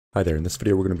Hi there, in this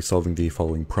video we're going to be solving the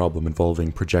following problem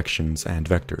involving projections and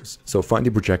vectors. So find the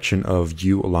projection of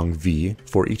u along v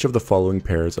for each of the following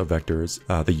pairs of vectors,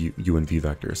 the u and v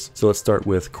vectors. So let's start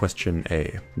with question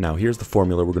A. Now here's the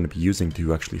formula we're going to be using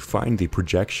to actually find the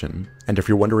projection. And if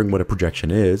you're wondering what a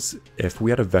projection is, if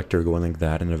we had a vector going like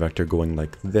that and a vector going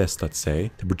like this, let's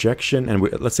say, the projection, and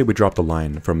let's say we dropped a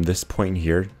line from this point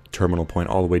here, terminal point,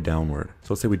 all the way downward.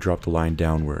 So let's say we dropped a line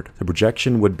downward. The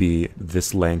projection would be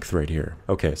this length right here.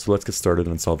 Okay, so let's get started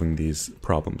on solving these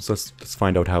problems. Let's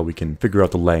find out how we can figure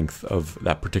out the length of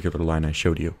that particular line I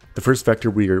showed you. The first vector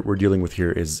we're dealing with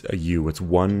here is a u. It's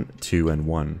 1, 2, and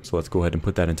 1. So let's go ahead and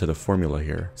put that into the formula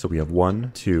here. So we have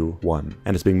 1, 2, 1.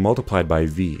 And it's being multiplied by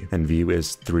v. And v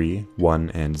is 3, 1,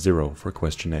 and 0 for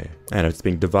question A. And it's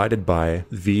being divided by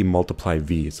v multiply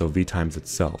v. So v times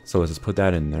itself. So let's just put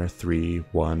that in there. 3,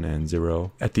 1, and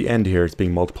 0. At the end here, it's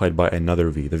being multiplied by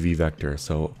another v, the v vector.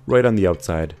 So right on the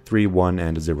outside, 3, 1,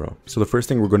 and 0. So the first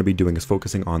thing we're going to be doing is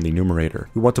focusing on the numerator.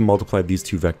 We want to multiply these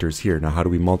two vectors here. Now how do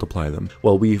we multiply them?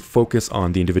 Well, we focus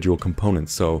on the individual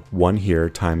components. So 1 here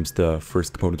times the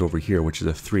first component over here, which is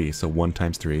a 3. So 1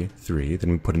 times 3, 3.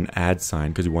 Then we put an add sign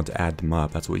because we want to add them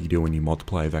up. That's what you do when you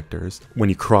multiply vectors. When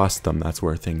you cross them, that's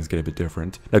where things get a bit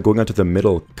different. Now going on to the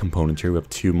middle component here, we have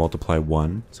 2 multiply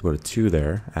 1. So put a 2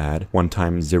 there, add. 1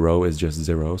 times 0 is just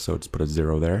 0, so just put a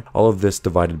 0 there. All of this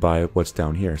divided by what's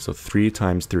down here. So 3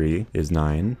 times 3 is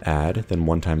 9, add, then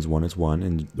 1 times 1 is 1,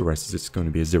 and the rest is just going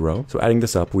to be a 0. So adding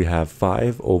this up, we have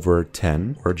 5 over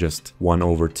 10, or just 1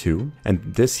 over 2. And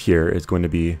this here is going to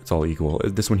be, it's all equal.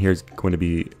 This one here is going to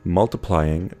be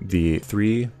multiplying the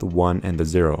 3, the 1, and the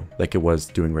 0, like it was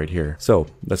doing right here. So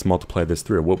let's multiply this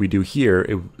through. What we do here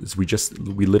is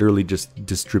we literally just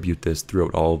distribute this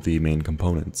throughout all of the main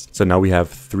components. So now we have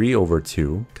 3 over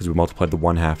 2, because we multiplied the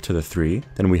 1/2 to the 3.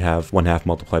 Then we have 1/2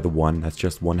 multiply the 1, that's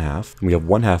just 1/2. And we have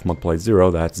 1/2 multiply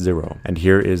 0, that's 0. And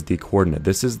here is the coordinate.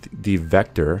 This is the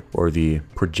vector, or the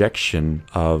projection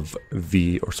of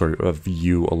of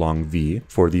u along v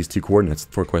for these two coordinates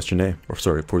for question A.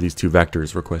 For these two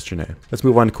vectors for question A. Let's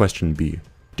move on to question B.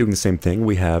 Doing the same thing,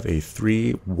 we have a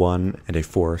 3, 1, and a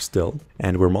 4 still,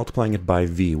 and we're multiplying it by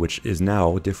v, which is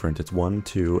now different. It's 1,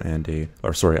 2, and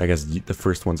I guess the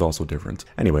first one's also different.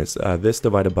 Anyways, this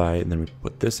divided by, and then we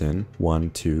put this in, 1,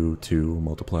 2, 2,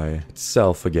 multiply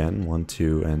itself again, 1,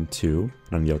 2, and 2.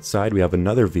 And on the outside, we have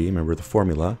another v, remember the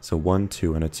formula, so 1,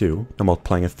 2, and a 2. Now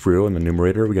multiplying it through in the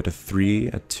numerator, we get a 3,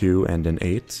 a 2, and an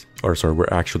 8. We're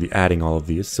actually adding all of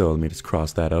these, so let me just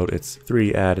cross that out. It's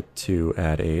 3 add 2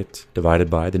 add 8, divided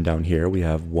by, then down here we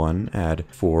have 1 add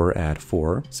 4 add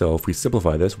 4. So if we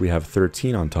simplify this, we have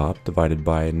 13 on top, divided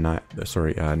by 9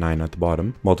 at the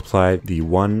bottom. Multiply the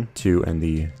 1, 2, and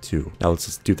the 2. Now let's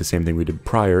just do the same thing we did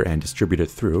prior and distribute it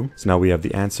through. So now we have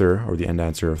the answer, or the end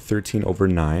answer, of 13 over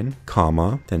 9,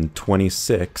 comma, then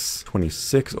 26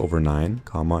 over 9,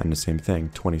 comma, and the same thing,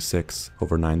 26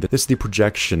 over 9. This is the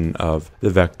projection of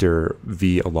the vector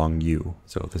v along u.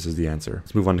 So this is the answer.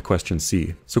 Let's move on to question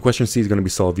C. So question C is going to be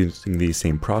solved using the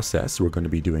same process. We're going to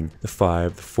be doing the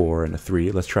 5, the 4, and a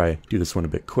 3. Let's try do this one a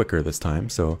bit quicker this time.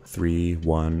 So 3,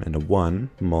 1, and a 1,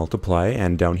 multiply,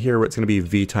 and down here it's going to be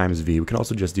v times v. We can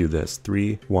also just do this,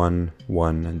 3, 1,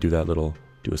 1, and do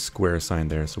a square sign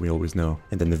there so we always know.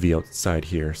 And then the v outside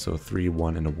here, so 3,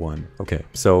 1, and a 1. Okay,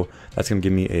 so that's going to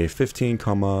give me a 15,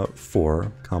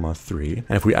 4, 3.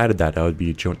 And if we added that would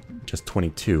be just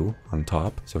 22 on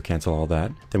top, so cancel all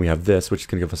that. Then we have this, which is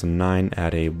going to give us a 9,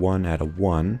 add a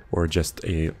 1, or just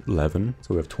a 11.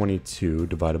 So we have 22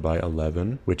 divided by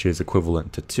 11, which is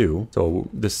equivalent to 2. So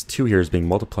this 2 here is being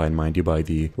multiplied, mind you, by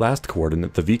the last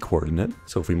coordinate, the v coordinate.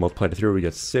 So if we multiply it through, we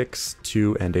get 6,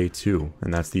 2, and a 2.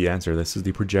 And that's the answer. This is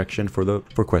the projection for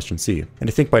question C. And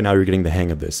I think by now you're getting the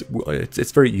hang of this.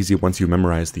 It's very easy once you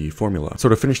memorize the formula. So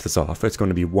to finish this off, it's going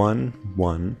to be 1,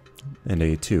 1, and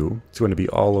a 2. It's going to be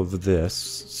all of this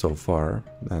so far.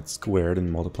 That's squared,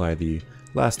 and multiply the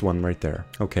last one right there.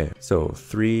 Okay, so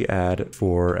 3 add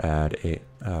 4 add 8,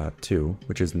 2,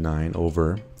 which is 9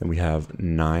 over, then we have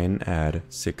 9 add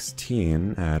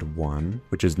 16 add 1,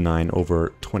 which is 9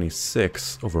 over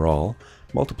 26 overall.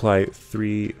 Multiply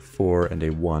 3, 4, and a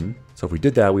 1. So if we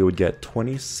did that, we would get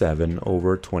 27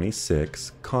 over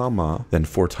 26, comma, then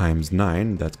 4 times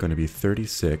 9, that's going to be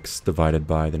 36, divided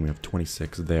by, then we have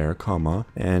 26 there, comma,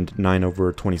 and 9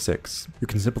 over 26. You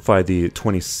can simplify the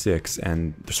 36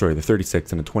 and, the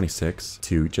 36 and the 26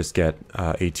 to just get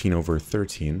 18 over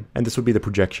 13, and this would be the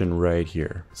projection right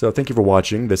here. So thank you for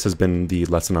watching. This has been the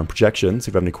lesson on projections.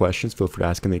 If you have any questions, feel free to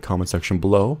ask in the comment section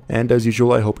below, and as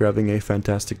usual, I hope you're having a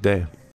fantastic day.